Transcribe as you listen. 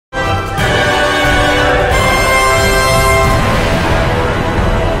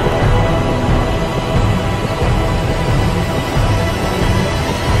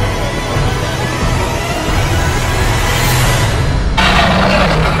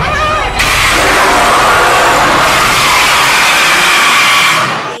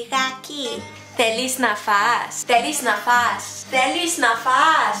Θέλεις να φας? Θέλεις να φας? Θέλεις να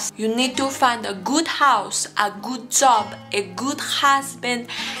φας? You need to find a good house, a good job, a good husband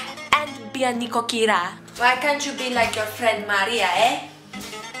and be a nicokira. Why can't you be like your friend Maria, eh?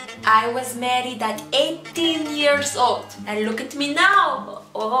 I was married at 18 years old and look at me now.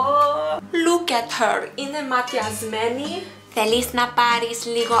 Oh, look at her. Είναι ματιασμένη. Θέλεις να πάρεις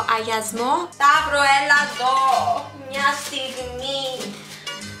λίγο αγιασμό? Σταύρο, έλα εδώ. Μια στιγμή.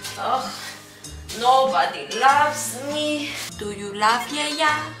 Oh, nobody loves me. Do you love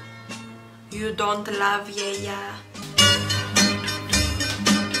γιαγιά? You don't love γιαγιά.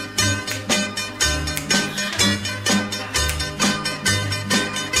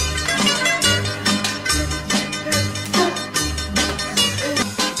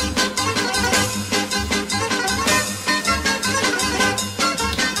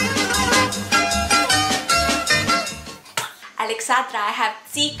 Alexandra, I have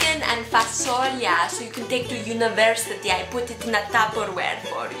chicken and fasolya, so you can take to university. I put it in a Tupperware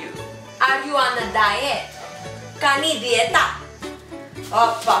for you. Are you on a diet? Κάνει διέτα?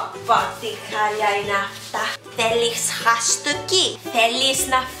 Παπα, τι χάλια είναι αυτά. Θέλεις χαστούκι? Θέλεις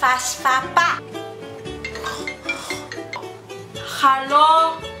να φας φαπά? Hello?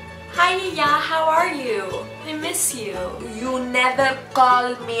 Hi, Yaya, how are you? I miss you. You never call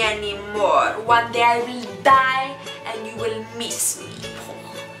me anymore. One day I will die and you will miss me.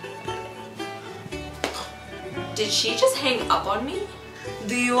 Did she just hang up on me?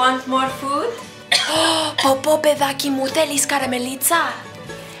 Do you want more food? Πω, παιδάκι μου, θέλεις καραμελίτσα?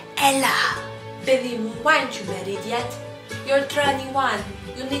 Έλα. Παιδί μου, why aren't you married yet? You're 21.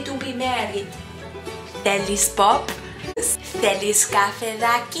 You need to be married. Θέλεις pop? Θέλεις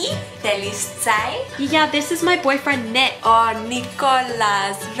καφεδάκι? Θέλεις τσάι? Yeah, this is my boyfriend Nick. Oh,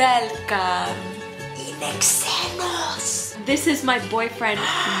 Nicholas, welcome. Είναι ξένος. This is my boyfriend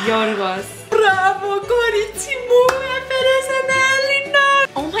Yorgos. Μπράβο, κορίτσι μου, έφερες ένα Έλληνα.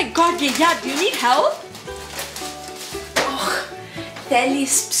 Oh my god, yeah, do you need help?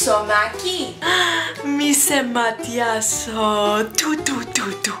 Θέλεις ψωμάκι? Μη σε ματιάσω. Του.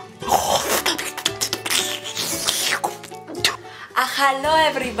 Hello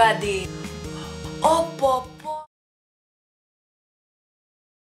everybody. Oh,